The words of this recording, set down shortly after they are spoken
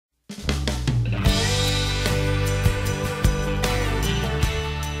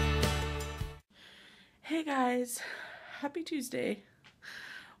Hey guys, happy Tuesday.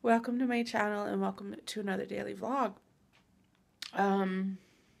 Welcome to my channel and welcome to another daily vlog.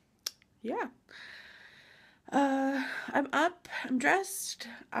 Yeah. I'm up, I'm dressed,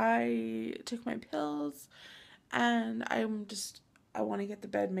 I took my pills, and I want to get the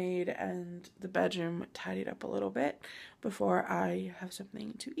bed made and the bedroom tidied up a little bit before I have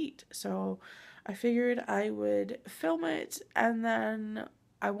something to eat. So I figured I would film it, and then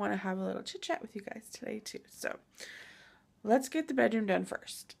I want to have a little chit chat with you guys today too. So let's get the bedroom done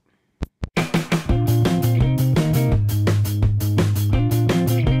first.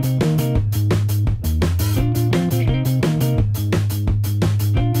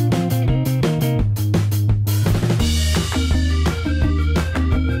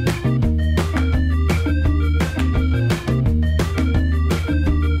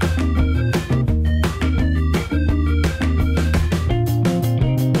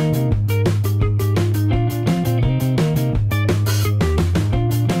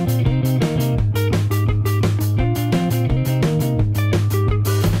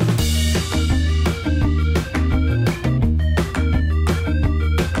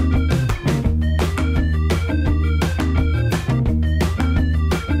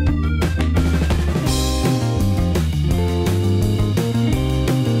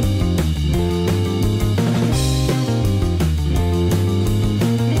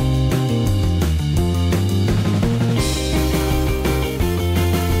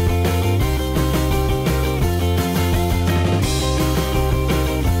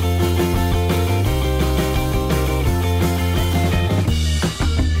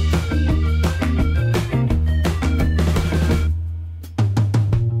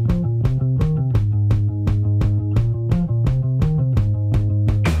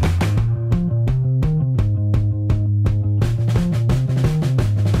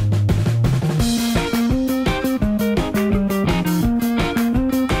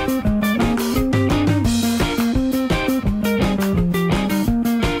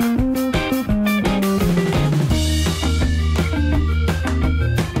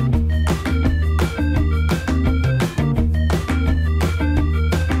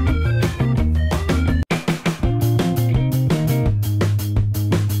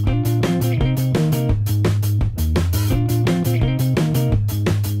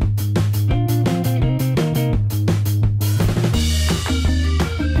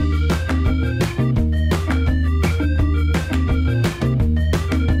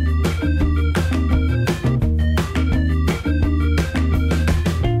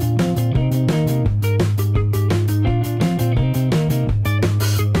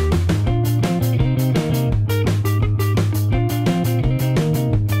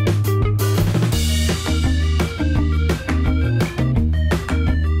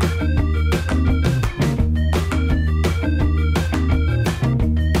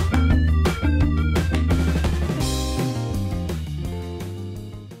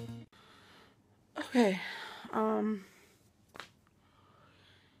 Okay,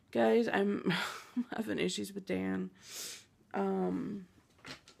 guys, I'm having issues with Dan.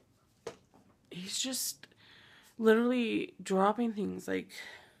 He's just literally dropping things. Like,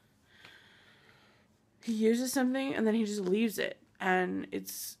 he uses something and then he just leaves it, and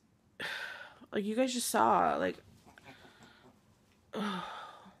it's like, you guys just saw, like,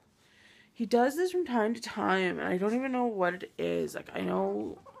 he does this from time to time, and I don't even know what it is. Like, I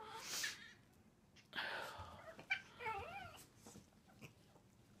know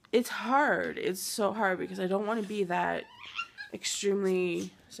it's hard. It's so hard because I don't want to be that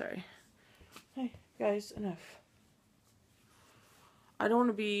extremely... Sorry. Hey, guys, enough. I don't want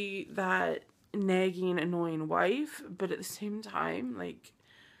to be that nagging, annoying wife, but at the same time, like...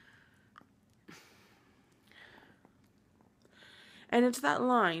 And it's that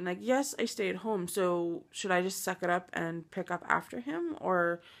line, like, yes, I stay at home, so should I just suck it up and pick up after him?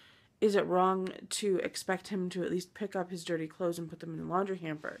 Or is it wrong to expect him to at least pick up his dirty clothes and put them in the laundry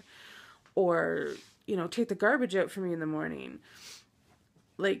hamper? Or, you know, take the garbage out for me in the morning?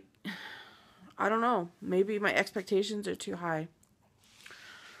 Like, I don't know. Maybe my expectations are too high.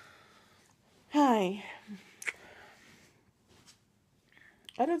 Hi.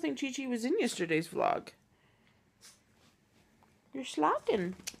 I don't think Chi Chi was in yesterday's vlog. You're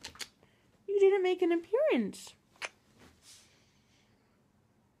slacking. You didn't make an appearance.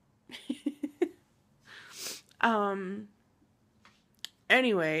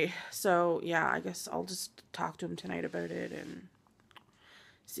 Anyway, so yeah, I guess I'll just talk to him tonight about it and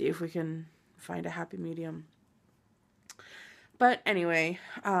see if we can find a happy medium. But anyway,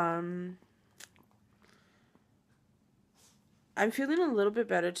 I'm feeling a little bit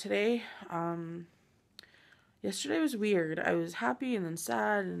better today. Yesterday was weird. I was happy and then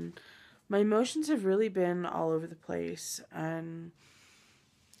sad, and my emotions have really been all over the place. And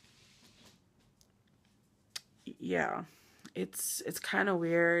yeah, it's kind of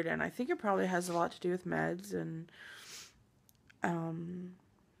weird, and I think it probably has a lot to do with meds. And um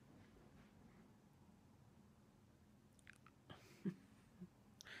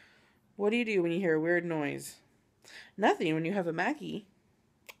what do you do when you hear a weird noise? Nothing when you have a Mackie.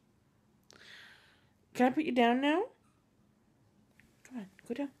 Can I put you down now? Come on,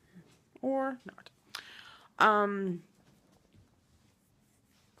 go down. Or not.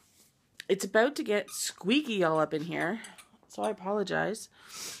 It's about to get squeaky all up in here, so I apologize.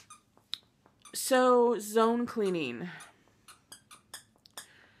 So, zone cleaning.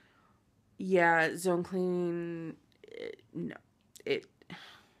 Yeah, zone cleaning, no.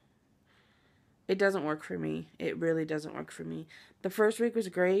 It doesn't work for me. It really doesn't work for me. The first week was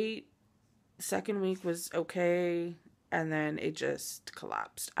great. Second week was okay. And then it just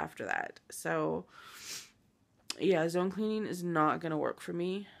collapsed after that. So, yeah, zone cleaning is not going to work for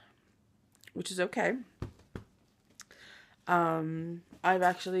me, which is okay. I've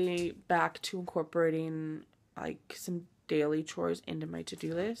actually back to incorporating like some daily chores into my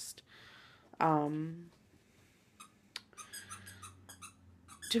to-do list.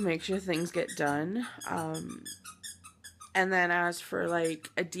 To make sure things get done. And then as for like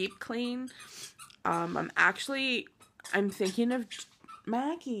a deep clean, I'm thinking of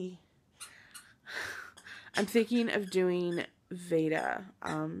Maggie. I'm thinking of doing Veda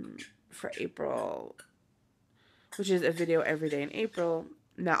for April, which is a video every day in April.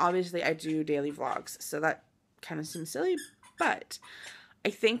 Now, obviously, I do daily vlogs, so that kind of seems silly, but I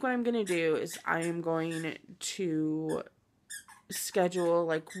think what I'm going to do is I am going to schedule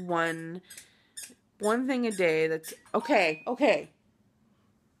like one thing a day that's okay.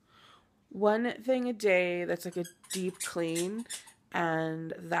 One thing a day that's like a deep clean,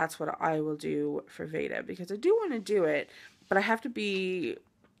 and that's what I will do for Veda, because I do want to do it, but I have to be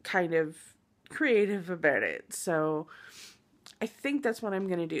kind of creative about it. So I think that's what I'm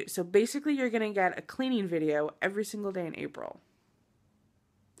going to do. So basically you're going to get a cleaning video every single day in April.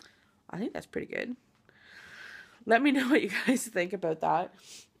 I think that's pretty good. Let me know what you guys think about that.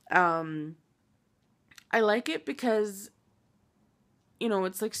 I like it because, you know,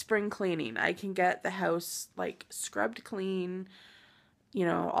 it's like spring cleaning. I can get the house like scrubbed clean. You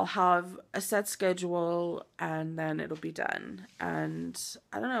know, I'll have a set schedule and then it'll be done. And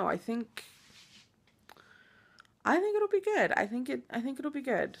I don't know, I think it'll be good. I think it'll be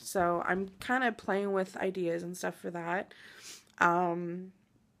good. So I'm kind of playing with ideas and stuff for that.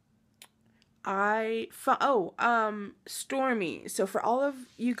 Stormy. So for all of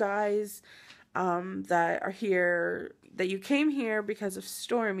you guys that are here, that you came here because of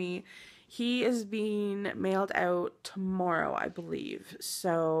Stormy, he is being mailed out tomorrow, I believe.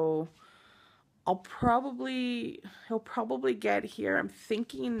 So he'll probably get here, I'm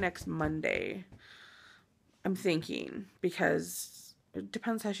thinking next Monday. I'm thinking, because it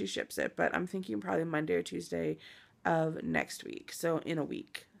depends how she ships it, but I'm thinking probably Monday or Tuesday of next week. So in a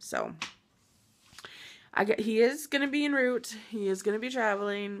week. So he is going to be en route. He is going to be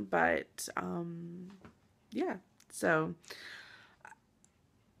traveling, but yeah. So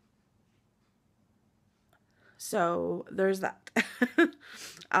there's that.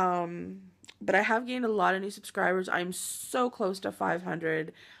 But I have gained a lot of new subscribers. I'm so close to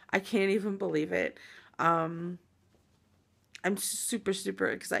 500. I can't even believe it. I'm super, super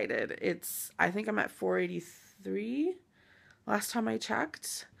excited. I think I'm at 483 last time I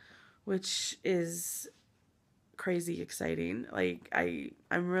checked, which is crazy exciting. Like,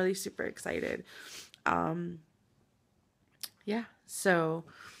 I'm really super excited. Yeah, so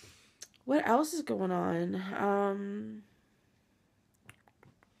what else is going on?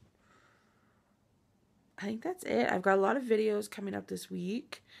 I think that's it. I've got a lot of videos coming up this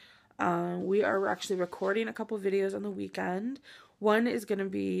week. We are actually recording a couple videos on the weekend. One is going to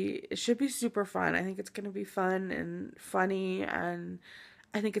be, it should be super fun. I think it's going to be fun and funny, and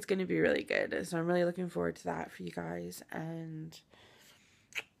I think it's going to be really good. So I'm really looking forward to that for you guys. And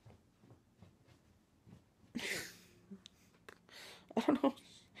I don't know.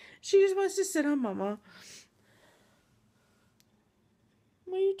 She just wants to sit on Mama.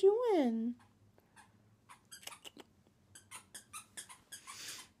 What are you doing?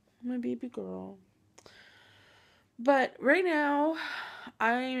 My baby girl. But right now,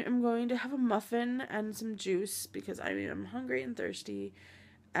 I am going to have a muffin and some juice because I am hungry and thirsty,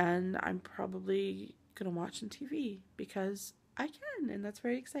 and I'm probably going to watch some TV because I can, and that's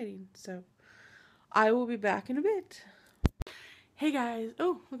very exciting. So I will be back in a bit. Hey guys.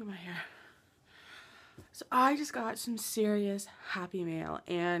 Oh, look at my hair. So I just got some serious Happy Mail,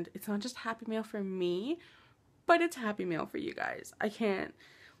 and it's not just Happy Mail for me, but it's Happy Mail for you guys. I can't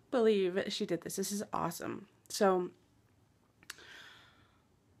believe she did this. This is awesome. So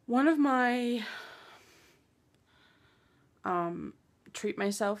one of my treat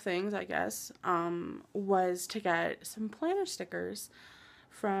myself things, I guess, was to get some planner stickers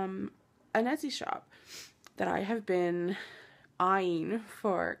from an Etsy shop that I have been eyeing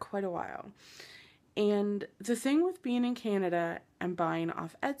for quite a while. And the thing with being in Canada and buying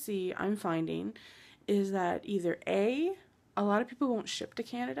off Etsy, I'm finding, is that either A, a lot of people won't ship to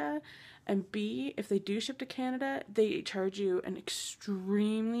Canada, and B, if they do ship to Canada, they charge you an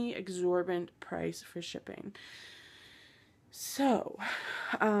extremely exorbitant price for shipping. So,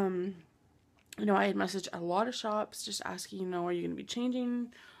 you know, I had messaged a lot of shops just asking, you know, are you going to be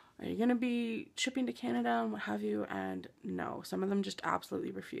changing? Are you going to be shipping to Canada and what have you? And no, some of them just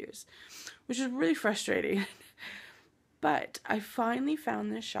absolutely refuse, which is really frustrating. But I finally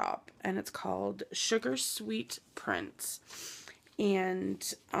found this shop, and it's called Sugar Sweet Prints.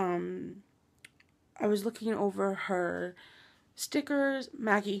 And I was looking over her stickers,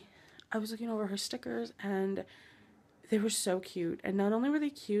 Maggie. I was looking over her stickers, and they were so cute. And not only were they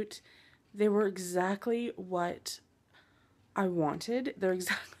cute, they were exactly what I wanted. They're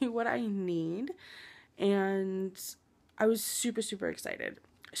exactly what I need. And I was super, super excited.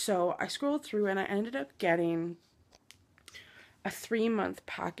 So I scrolled through and I ended up getting a 3-month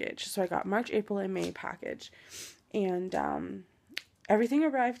package. So I got March, April, and May package. And everything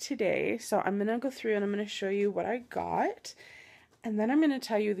arrived today. So I'm going to go through and I'm going to show you what I got. And then I'm going to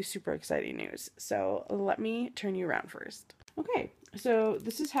tell you the super exciting news. So let me turn you around first. Okay, so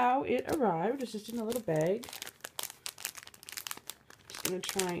this is how it arrived. It's just in a little bag. Just going to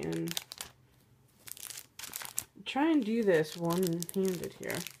try and do this one-handed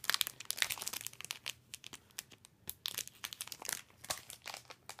here.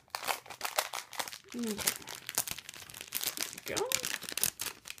 Okay. There we go.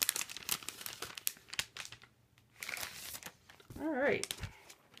 All right.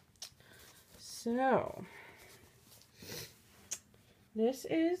 So this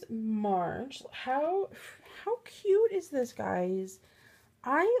is March. How cute is this, guys?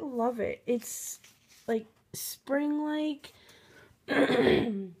 I love it. It's like spring-like.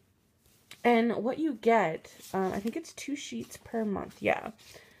 And what you get, I think it's 2 sheets per month. Yeah.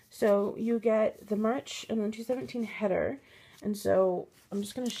 So you get the March and then 2017 header. And so I'm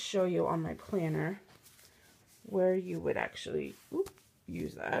just going to show you on my planner where you would actually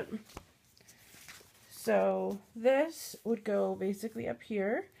use that. So this would go basically up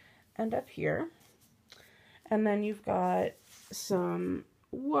here and up here. And then you've got some,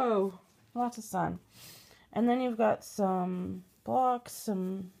 whoa, lots of sun. And then you've got some blocks,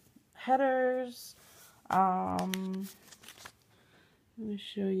 some headers. Let me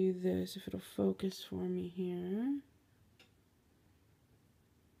show you this, if it'll focus for me here.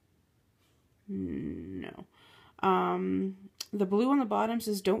 No. The blue on the bottom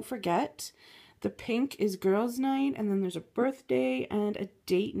says, don't forget. The pink is girls' night, and then there's a birthday and a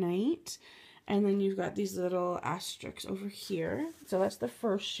date night. And then you've got these little asterisks over here. So that's the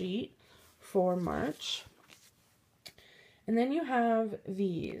first sheet for March. And then you have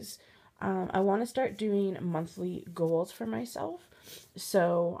these. I want to start doing monthly goals for myself.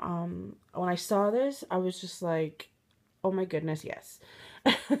 So when I saw this, I was just like, oh my goodness, yes.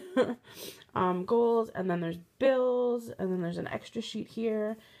 Goals, and then there's bills, and then there's an extra sheet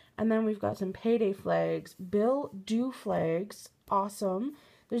here. And then we've got some payday flags, bill due flags, awesome.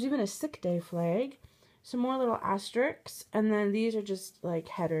 There's even a sick day flag, some more little asterisks, and then these are just like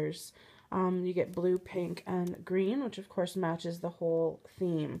headers. You get blue, pink, and green, which of course matches the whole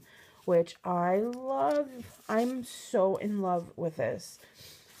theme, which I love. I'm so in love with this.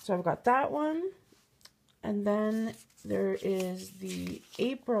 So I've got that one, and then there is the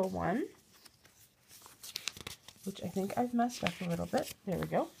April one, which I think I've messed up a little bit. There we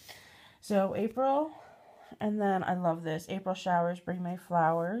go. So April, and then I love this. April showers bring May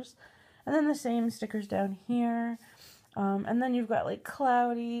flowers. And then the same stickers down here. And then you've got like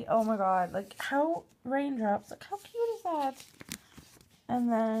cloudy. Oh my god, like how raindrops. Like how cute is that?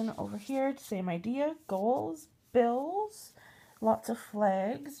 And then over here, same idea. Goals, bills, lots of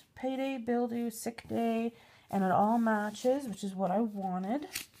flags, payday, bill due, sick day, and it all matches, which is what I wanted.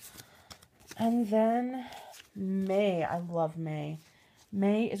 And then May. I love May.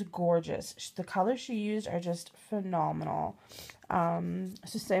 May is gorgeous. The colors she used are just phenomenal.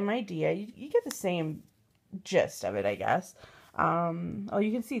 So same idea. You get the same gist of it, I guess. Oh,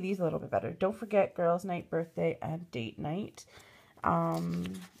 you can see these a little bit better. Don't forget girls' night, birthday, and date night.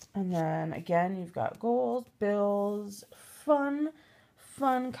 And then again, you've got goals, bills, fun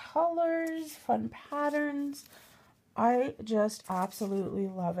colors, fun patterns. I just absolutely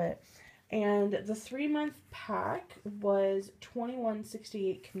love it. And the 3-month pack was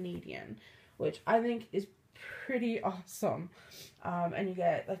 $21.68 Canadian, which I think is pretty awesome. And you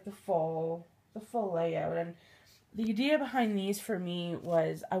get like the full layout. And the idea behind these for me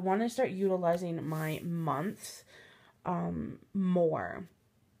was I want to start utilizing my months more.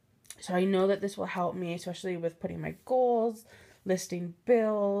 So I know that this will help me, especially with putting my goals, listing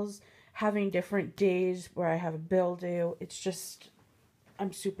bills, having different days where I have a bill due. It's just,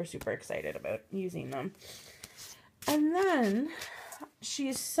 I'm super, super excited about using them. And then she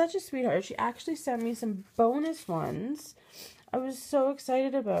is such a sweetheart. She actually sent me some bonus ones I was so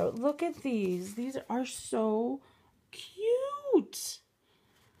excited about. Look at these. These are so cute.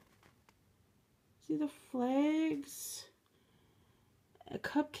 See the flags?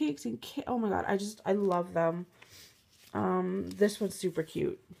 Cupcakes and oh my god, I love them. This one's super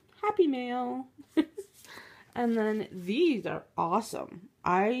cute. Happy Mail. And then these are awesome.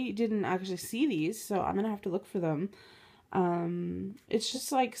 I didn't actually see these, so I'm gonna have to look for them. It's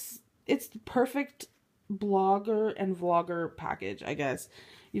just like, it's the perfect blogger and vlogger package, I guess.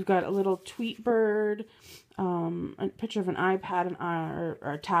 You've got a little tweet bird, a picture of an iPad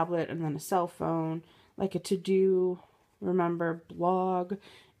or a tablet, and then a cell phone, like a to-do, remember, blog,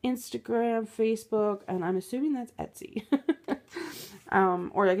 Instagram, Facebook, and I'm assuming that's Etsy.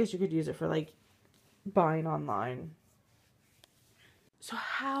 Or I guess you could use it for like buying online. So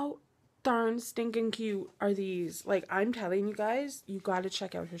how darn stinking cute are these? Like, I'm telling you guys, you got to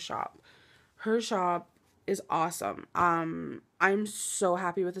check out her shop. Her shop is awesome. I'm so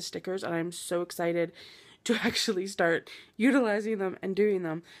happy with the stickers, and I'm so excited to actually start utilizing them and doing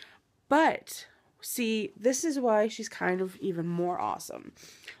them. But see, this is why she's kind of even more awesome.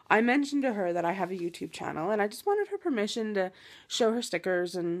 I mentioned to her that I have a YouTube channel, and I just wanted her permission to show her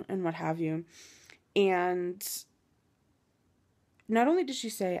stickers and what have you. And not only did she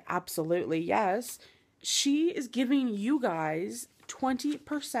say absolutely yes, she is giving you guys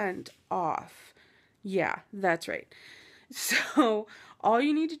 20% off. Yeah, that's right. So all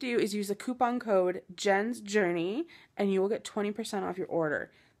you need to do is use the coupon code Jen's Journey, and you will get 20% off your order.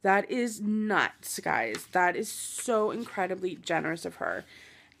 That is nuts, guys. That is so incredibly generous of her.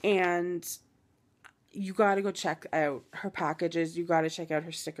 And you got to go check out her packages. You got to check out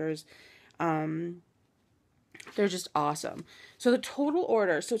her stickers. They're just awesome. So the total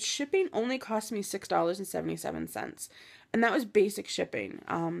order, so shipping only cost me $6.77. And that was basic shipping.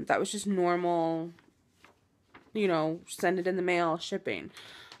 That was just normal, you know, send it in the mail shipping.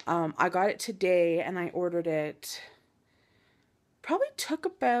 I got it today, and I ordered it. Probably took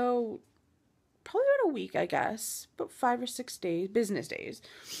about a week, I guess. About 5 or 6 days, business days.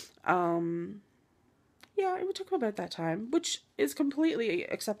 Yeah, it took about that time, which is completely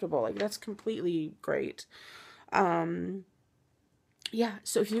acceptable. Like, that's completely great. Yeah,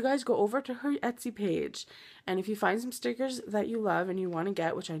 so if you guys go over to her Etsy page, and if you find some stickers that you love and you want to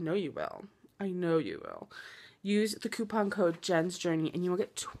get, which I know you will, use the coupon code Jen's Journey, and you will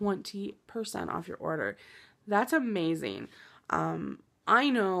get 20% off your order. That's amazing. I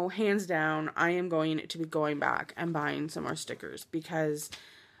know, hands down, I am going to be going back and buying some more stickers because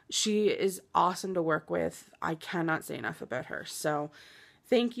she is awesome to work with. I cannot say enough about her. So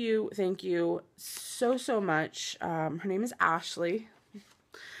thank you so much. Her name is Ashley.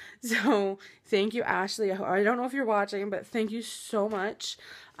 So thank you, Ashley. I don't know if you're watching, but thank you so much.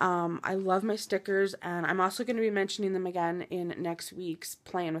 I love my stickers, and I'm also going to be mentioning them again in next week's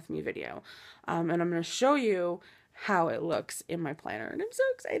Plan With Me video. And I'm going to show you how it looks in my planner, and I'm so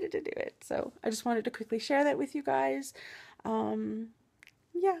excited to do it. So I just wanted to quickly share that with you guys.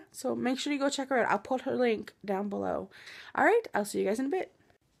 Yeah, so make sure you go check her out. I'll put her link down below. All right, I'll see you guys in a bit.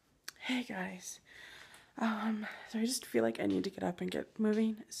 Hey guys. So I just feel like I need to get up and get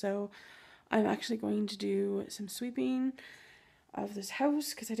moving. So I'm actually going to do some sweeping of this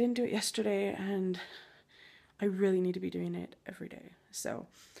house because I didn't do it yesterday, and I really need to be doing it every day. So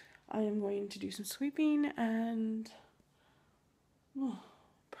I am going to do some sweeping and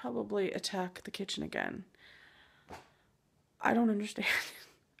probably attack the kitchen again. I don't understand.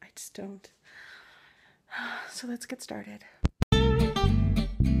 I just don't. So let's get started.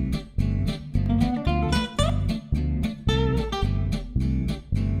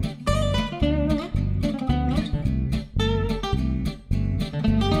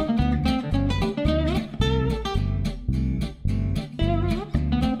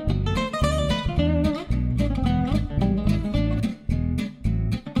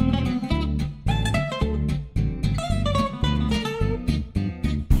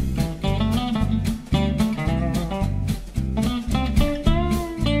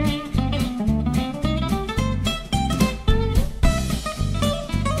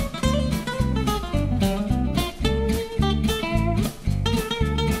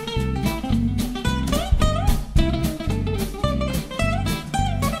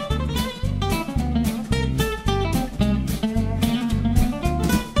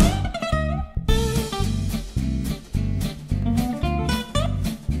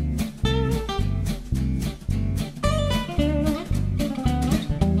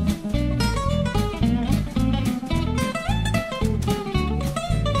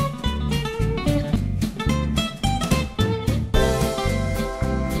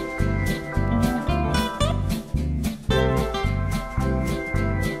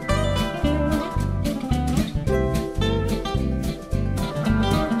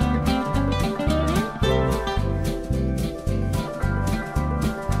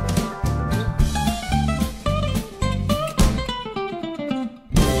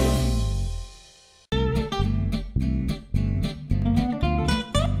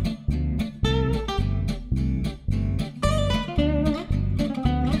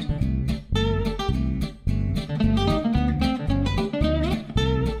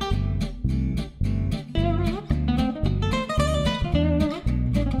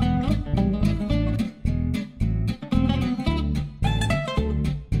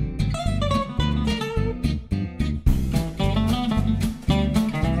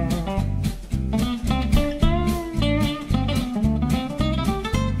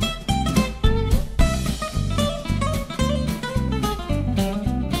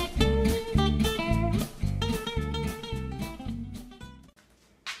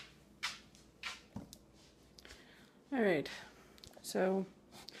 So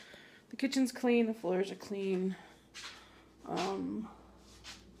the kitchen's clean, the floors are clean.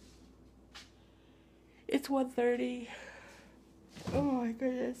 It's 1:30. Oh my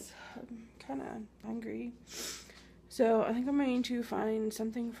goodness. I'm kind of hungry. So I think I'm going to find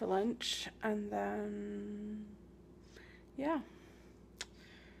something for lunch and then, yeah.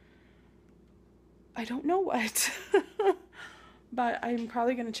 I don't know what. But I'm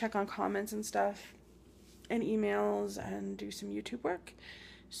probably going to check on comments and stuff and emails and do some YouTube work.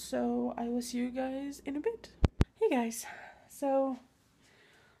 So I will see you guys in a bit. Hey guys. So,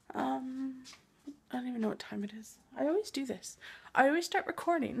 I don't even know what time it is. I always do this. I always start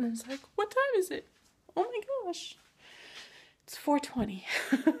recording and it's like, what time is it? Oh my gosh. It's 4:20.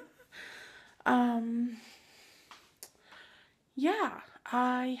 Yeah,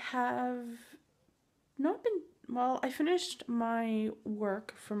 I have not been, well, I finished my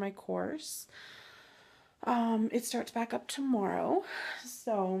work for my course. It starts back up tomorrow,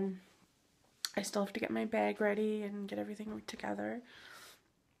 so I still have to get my bag ready and get everything together.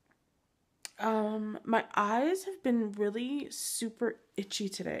 My eyes have been really super itchy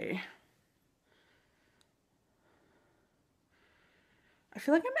today. I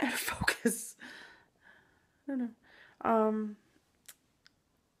feel like I'm out of focus. I don't know.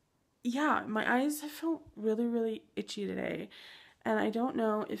 Yeah, my eyes have felt really, really itchy today. And I don't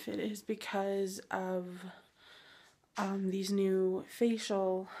know if it is because of these new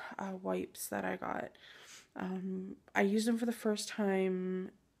facial wipes that I got. I used them for the first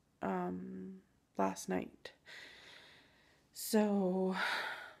time last night. So,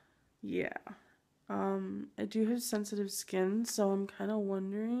 yeah. I do have sensitive skin, so I'm kind of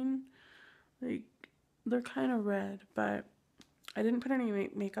wondering, like, they're kind of red, but I didn't put any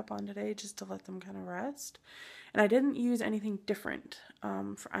makeup on today just to let them kind of rest. And I didn't use anything different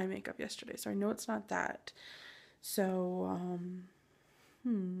for eye makeup yesterday, so I know it's not that. So,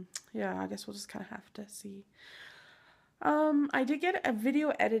 yeah, I guess we'll just kind of have to see. I did get a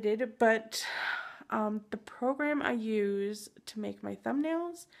video edited, but the program I use to make my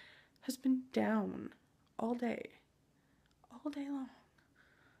thumbnails has been down all day long.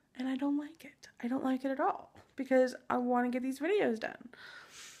 And I don't like it. I don't like it at all because I want to get these videos done.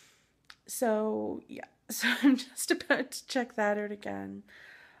 So, yeah. So I'm just about to check that out again.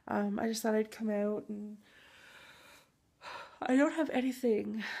 I just thought I'd come out, and I don't have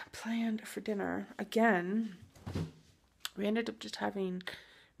anything planned for dinner. Again, we ended up just having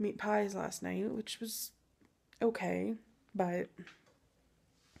meat pies last night, which was okay, but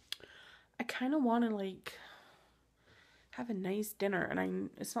I kind of want to, like, have a nice dinner, and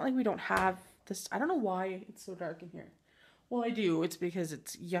it's not like we don't have this. I don't know why it's so dark in here. Well, I do. It's because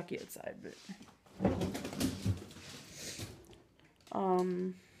it's yucky outside, but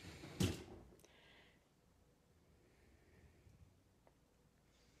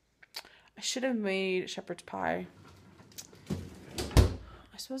I should have made shepherd's pie.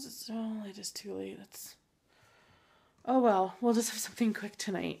 I suppose it's, oh, it is too late. Oh well, we'll just have something quick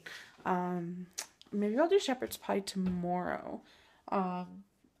tonight. Maybe I'll do shepherd's pie tomorrow. I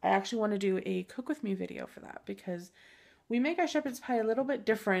actually want to do a cook with me video for that because we make our shepherd's pie a little bit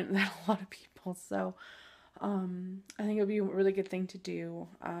different than a lot of people. So, I think it would be a really good thing to do.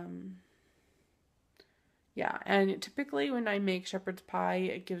 Yeah, and typically when I make shepherd's pie,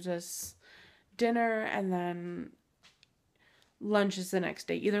 it gives us dinner and then lunch is the next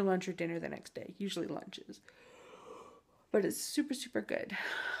day. Either lunch or dinner the next day. Usually lunches. But it's super, super good.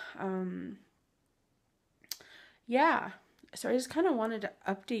 Yeah. So I just kind of wanted to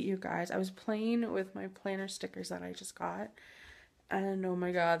update you guys. I was playing with my planner stickers that I just got. And oh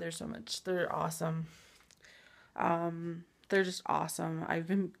my god, there's so much. They're awesome. They're just awesome. I've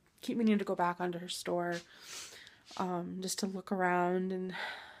been keep meaning to go back onto her store just to look around and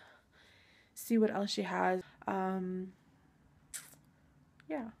see what else she has.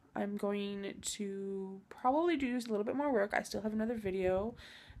 Yeah, I'm going to probably do a little bit more work. I still have another video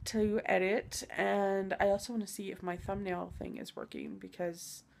to edit, and I also want to see if my thumbnail thing is working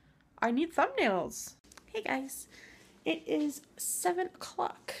because I need thumbnails. Hey guys, it is 7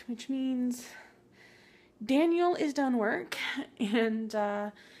 o'clock, which means Daniel is done work, and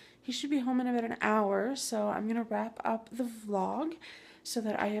he should be home in about an hour, so I'm going to wrap up the vlog so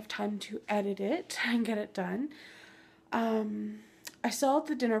that I have time to edit it and get it done. I solved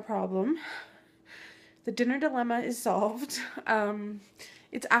the dinner problem. The dinner dilemma is solved.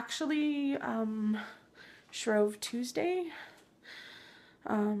 It's actually Shrove Tuesday,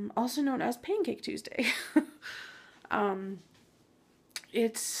 also known as Pancake Tuesday. I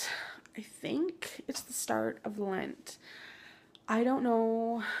think it's the start of Lent. I don't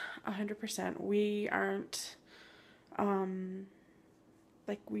know 100%. We aren't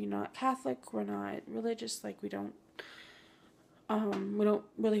like, we're not Catholic, we're not religious, like, we don't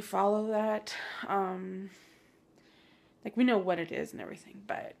really follow that. Like, we know what it is and everything,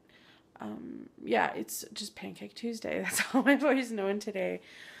 but yeah, it's just Pancake Tuesday. That's all I've always known today.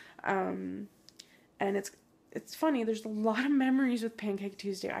 And it's funny, there's a lot of memories with Pancake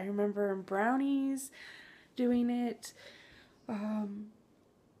Tuesday. I remember brownies, doing it. I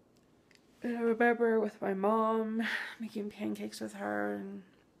remember with my mom making pancakes with her, and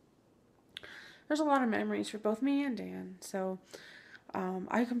there's a lot of memories for both me and Dan. So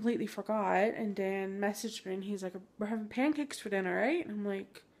I completely forgot, and Dan messaged me and he's like, "We're having pancakes for dinner, right?" And I'm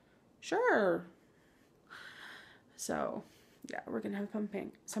like, "Sure." So yeah, we're gonna have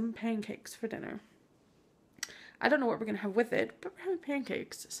some pancakes for dinner. I don't know what we're gonna have with it, but we're having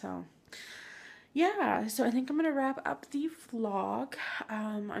pancakes. So yeah, so I think I'm gonna wrap up the vlog.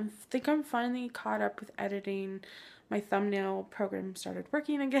 I think I'm finally caught up with editing. My thumbnail program started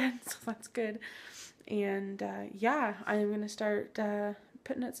working again, so that's good. And yeah, I'm gonna start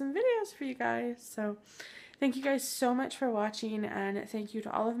putting out some videos for you guys. So thank you guys so much for watching, and thank you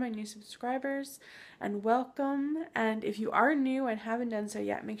to all of my new subscribers, and welcome. And if you are new and haven't done so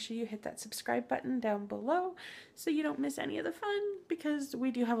yet, make sure you hit that subscribe button down below so you don't miss any of the fun, because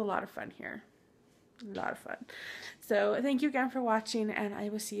we do have a lot of fun here. A lot of fun. So thank you again for watching, and I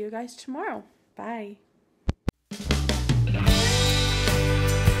will see you guys tomorrow. Bye.